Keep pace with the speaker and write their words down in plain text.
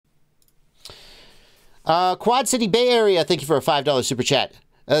Quad City Bay Area, thank you for a $5 super chat.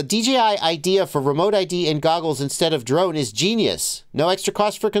 DJI idea for remote ID and goggles instead of drone is genius. No extra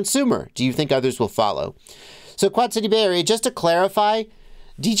cost for consumer. Do you think others will follow? So Quad City Bay Area, just to clarify,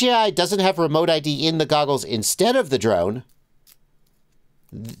 DJI doesn't have remote ID in the goggles instead of the drone.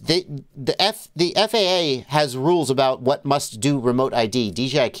 The FAA has rules about what must do remote ID.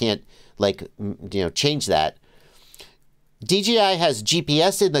 DJI can't, change that. DJI has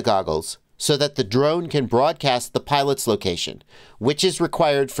GPS in the goggles so that the drone can broadcast the pilot's location, which is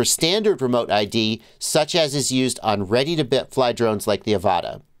required for standard remote ID, such as is used on ready-to-fly drones like the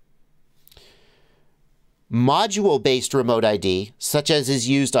Avata. Module-based remote ID, such as is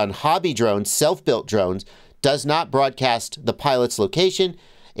used on hobby drones, self-built drones, does not broadcast the pilot's location.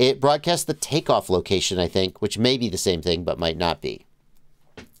 It broadcasts the takeoff location, I think, which may be the same thing, but might not be.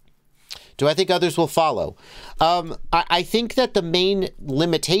 Do I think others will follow? I think that the main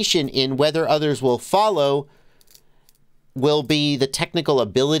limitation in whether others will follow will be the technical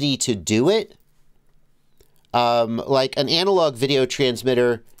ability to do it. Like an analog video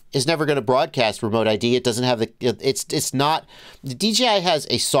transmitter is never going to broadcast remote ID. It doesn't have the, it's not, the DJI has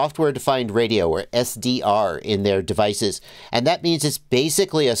a software-defined radio, or SDR, in their devices. And that means it's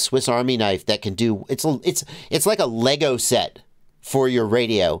basically a Swiss Army knife that can do, it's like a Lego set for your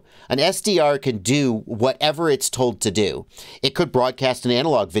radio. An SDR can do whatever it's told to do. It could broadcast an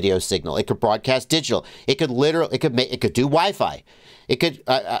analog video signal. It could broadcast digital. It could it could do Wi-Fi. It could,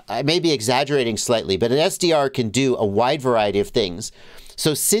 I may be exaggerating slightly, but an SDR can do a wide variety of things.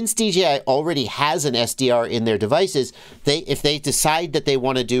 So since DJI already has an SDR in their devices, if they decide that they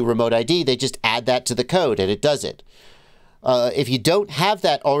want to do remote ID, they just add that to the code and it does it. If you don't have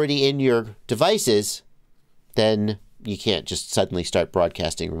that already in your devices, then you can't just suddenly start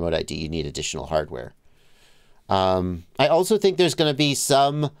broadcasting remote ID. You need additional hardware. I also think there's going to be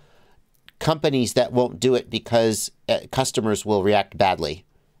some companies that won't do it because customers will react badly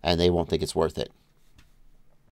and they won't think it's worth it.